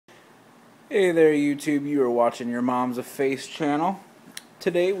Hey there YouTube, you are watching your Mom's a Face channel.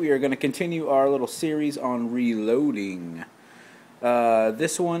 Today we are going to continue our little series on reloading.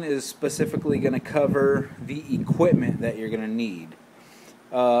 This one is specifically going to cover the equipment that you're going to need.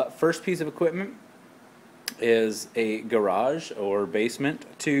 First piece of equipment is a garage or basement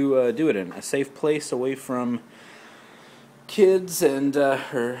to do it in. A safe place away from kids and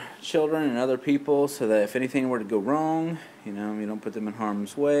or children and other people, so that if anything were to go wrong, you don't put them in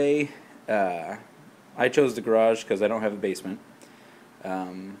harm's way. I chose the garage because I don't have a basement.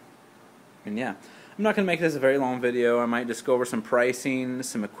 And yeah, I'm not going to make this a very long video. I might just go over some pricing,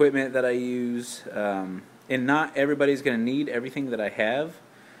 some equipment that I use. And not everybody's going to need everything that I have.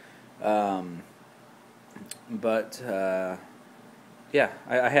 Yeah,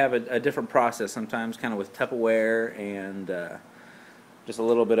 I have a different process sometimes, kind of with Tupperware and just a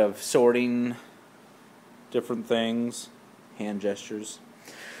little bit of sorting different things, hand gestures.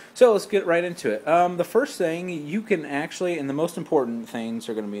 So let's get right into it. The first thing you can actually, and the most important things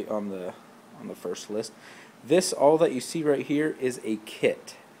are going to be on the first list. All that you see right here is a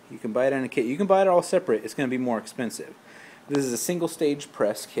kit. You can buy it in a kit. You can buy it all separate. It's going to be more expensive. This is a single stage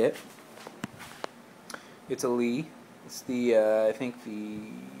press kit. It's a Lee. It's the I think the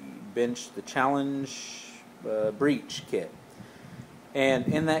Challenge Breach kit. And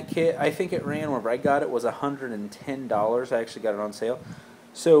in that kit, I think it ran, wherever I got it, was $110. I actually got it on sale.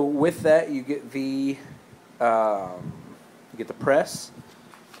 So with that, you get the press,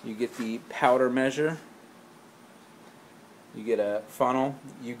 you get the powder measure, you get a funnel,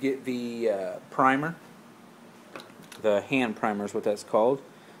 you get the primer, the hand primer is what that's called.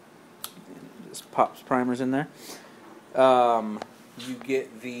 Just pops primers in there. You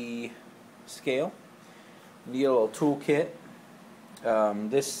get the scale, you get a little tool kit.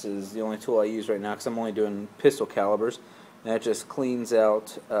 This is the only tool I use right now because I'm only doing pistol calibers. And that just cleans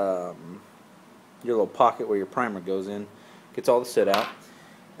out your little pocket where your primer goes in. Gets all the soot out.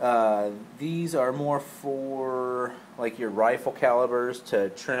 These are more for like your rifle calibers to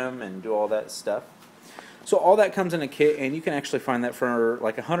trim and do all that stuff. So all that comes in a kit, and you can actually find that for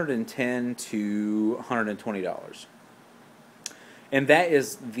like $110 to $120. And that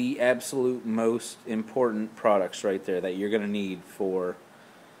is the absolute most important products right there that you're going to need for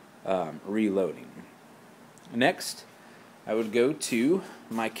reloading. Next, I would go to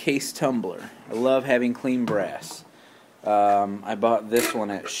my case tumbler. I love having clean brass. I bought this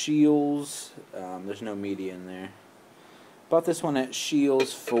one at Scheels. There's no media in there. Bought this one at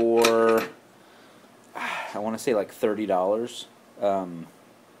Scheels for, I want to say like $30. And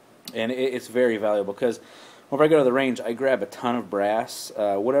it's very valuable because whenever I go to the range, I grab a ton of brass.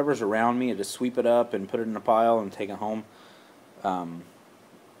 Whatever's around me, I just sweep it up and put it in a pile and take it home.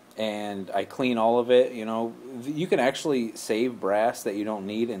 And I clean all of it. You can actually save brass that you don't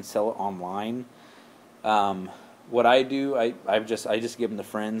need and sell it online. What I do, I just give them to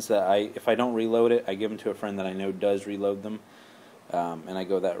friends that if I don't reload it, I give them to a friend that I know does reload them, and I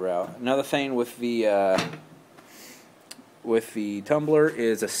go that route. Another thing with the tumbler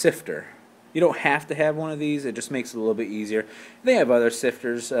is a sifter. You don't have to have one of these. It just makes it a little bit easier. They have other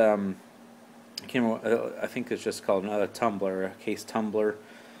sifters. I can't remember, I think it's just called another tumbler, a case tumbler.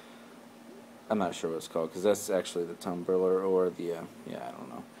 I'm not sure what it's called because that's actually the tumbler or the yeah, I don't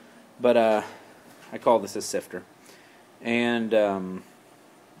know. But I call this a sifter, and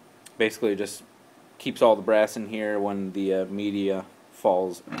basically just keeps all the brass in here when the media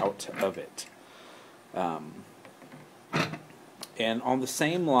falls out of it. And on the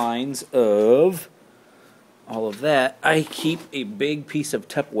same lines of all of that, I keep a big piece of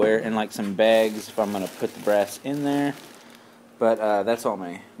Tupperware and like some bags if I'm going to put the brass in there. But that's all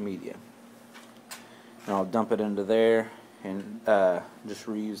my media. And I'll dump it into there and just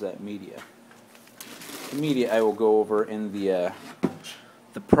reuse that media. The media I will go over in the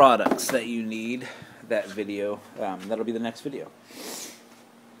products that you need. That video. That'll be the next video.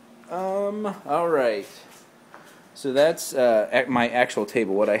 Alright. So that's at my actual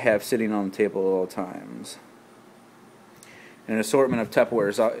table, what I have sitting on the table at all times. An assortment of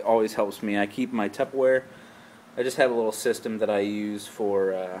Tupperware always helps me. I keep my Tupperware. I just have a little system that I use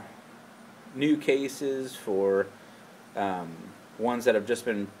for new cases, for ones that have just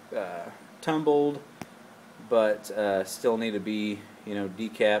been tumbled but still need to be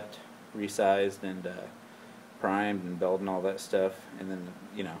decapped, resized, and primed and belted and all that stuff. And then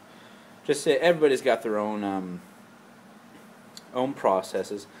just everybody's got their own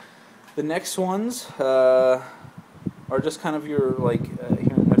processes. The next ones are just kind of your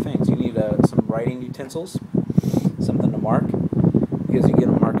things. You need some writing utensils, something to mark, because you get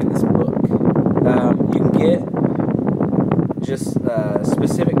them marked in this book. You can get just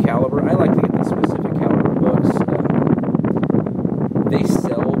specific caliber. I like to get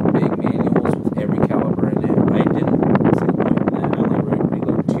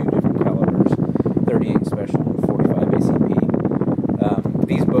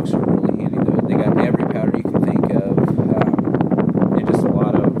These books are really handy though. They got every powder you can think of, and just a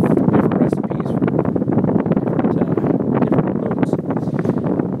lot of different recipes for different loads.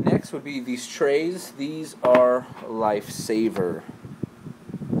 Next would be these trays. These are lifesaver,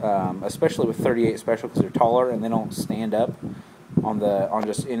 especially with 38 Special because they're taller and they don't stand up on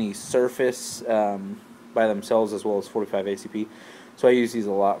just any surface by themselves, as well as 45 ACP. So I use these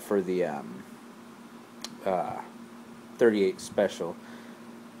a lot for the 38 Special.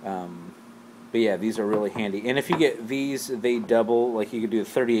 But yeah, these are really handy. And if you get these, they double. Like you could do a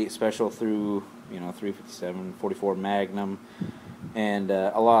 38 Special through 357, 44 Magnum, and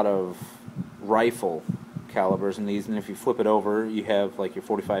a lot of rifle calibers in these. And if you flip it over, you have like your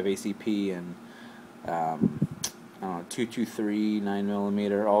 45 ACP and 223,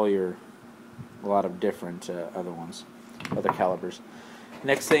 9mm, a lot of different other ones, other calibers.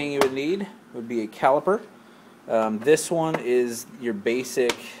 Next thing you would need would be a caliper. This one is your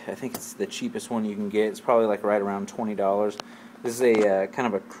basic. I think it's the cheapest one you can get. It's probably like right around $20. This is a kind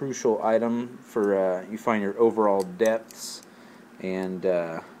of a crucial item for you find your overall depths and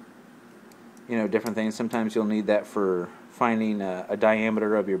different things. Sometimes you'll need that for finding a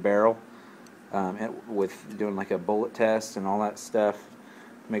diameter of your barrel with doing like a bullet test and all that stuff.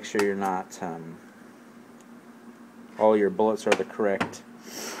 Make sure you're not all your bullets are the correct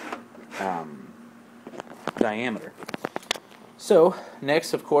diameter. So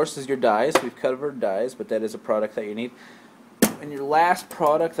next, of course, is your dies. We've covered dies, but that is a product that you need. And your last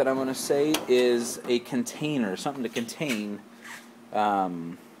product that I'm going to say is a container, something to contain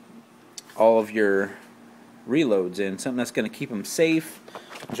all of your reloads in, something that's going to keep them safe,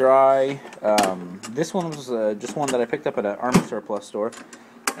 dry. This one was just one that I picked up at an Army Surplus store,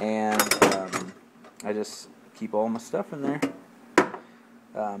 and I just keep all my stuff in there.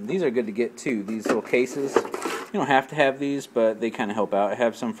 These are good to get too, these little cases. You don't have to have these, but they kind of help out. I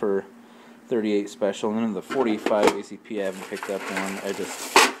have some for 38 Special, and then the 45 ACP I haven't picked up one. I've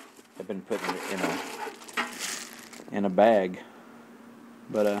been putting it in a bag.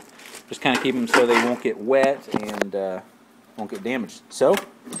 But just kind of keep them so they won't get wet and won't get damaged. So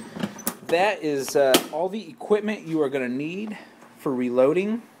that is all the equipment you are going to need for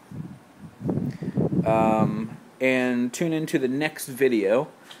reloading. And tune into the next video,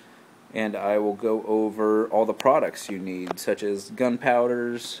 and I will go over all the products you need, such as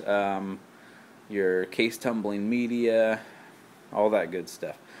gunpowders, your case tumbling media, all that good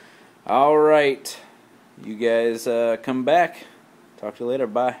stuff. Alright, you guys come back. Talk to you later.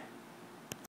 Bye.